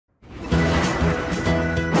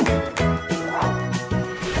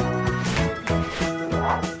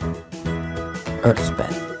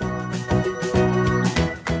EarthPen.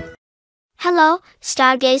 Hello,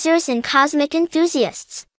 stargazers and cosmic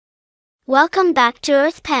enthusiasts. Welcome back to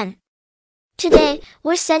EarthPen. Today,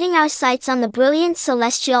 we're setting our sights on the brilliant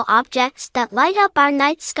celestial objects that light up our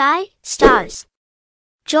night sky, stars.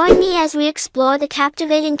 Join me as we explore the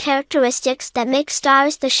captivating characteristics that make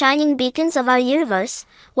stars the shining beacons of our universe.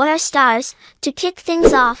 What are stars? To kick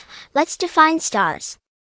things off, let's define stars.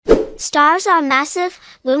 Stars are massive,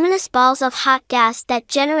 luminous balls of hot gas that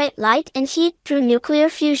generate light and heat through nuclear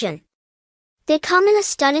fusion. They come in a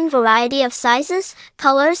stunning variety of sizes,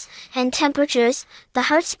 colors, and temperatures. The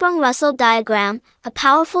Hertzsprung-Russell diagram, a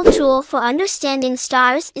powerful tool for understanding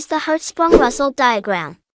stars, is the Hertzsprung-Russell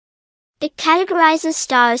diagram. It categorizes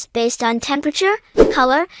stars based on temperature,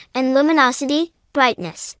 color, and luminosity,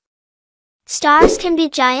 brightness. Stars can be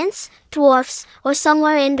giants, dwarfs, or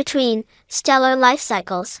somewhere in between. Stellar life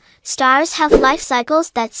cycles. Stars have life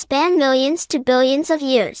cycles that span millions to billions of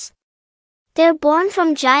years. They're born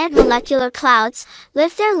from giant molecular clouds,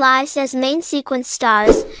 live their lives as main sequence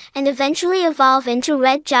stars, and eventually evolve into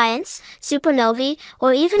red giants, supernovae,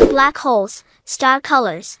 or even black holes. Star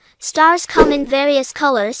colors. Stars come in various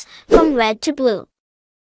colors, from red to blue.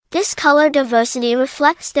 This color diversity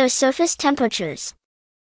reflects their surface temperatures.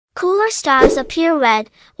 Cooler stars appear red,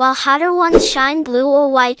 while hotter ones shine blue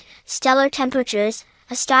or white. Stellar temperatures.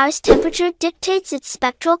 A star's temperature dictates its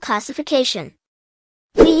spectral classification.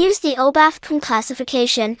 We use the EarthPen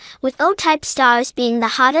classification, with O-type stars being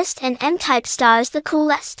the hottest and M-type stars the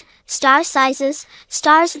coolest. Star sizes.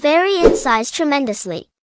 Stars vary in size tremendously.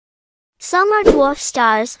 Some are dwarf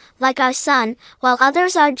stars, like our Sun, while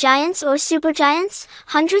others are giants or supergiants,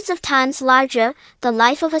 hundreds of times larger. The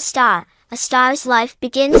life of a star. A star's life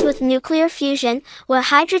begins with nuclear fusion, where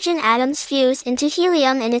hydrogen atoms fuse into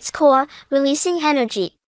helium in its core, releasing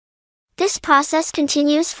energy. This process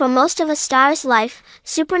continues for most of a star's life.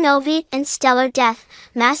 Supernovae and stellar death.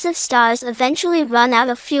 Massive stars eventually run out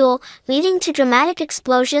of fuel, leading to dramatic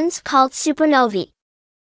explosions called supernovae.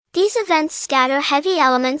 These events scatter heavy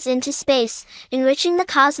elements into space, enriching the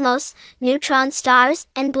cosmos. Neutron stars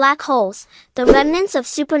and black holes. The remnants of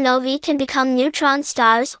supernovae can become neutron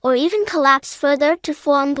stars or even collapse further to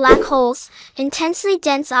form black holes, intensely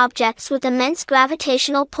dense objects with immense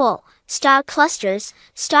gravitational pull. Star clusters.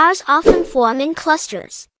 Stars often form in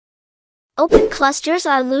clusters. Open clusters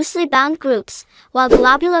are loosely bound groups, while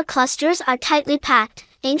globular clusters are tightly packed,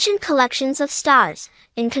 ancient collections of stars.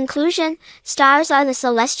 In conclusion, stars are the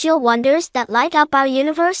celestial wonders that light up our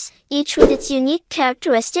universe, each with its unique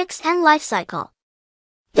characteristics and life cycle.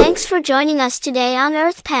 Thanks for joining us today on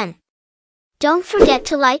EarthPen. Don't forget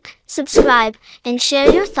to like, subscribe, and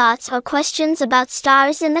share your thoughts or questions about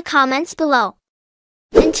stars in the comments below.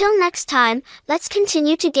 Until next time, let's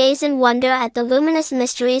continue to gaze in wonder at the luminous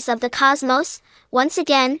mysteries of the cosmos. Once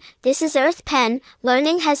again, this is EarthPen.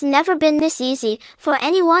 Learning has never been this easy, for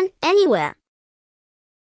anyone, anywhere.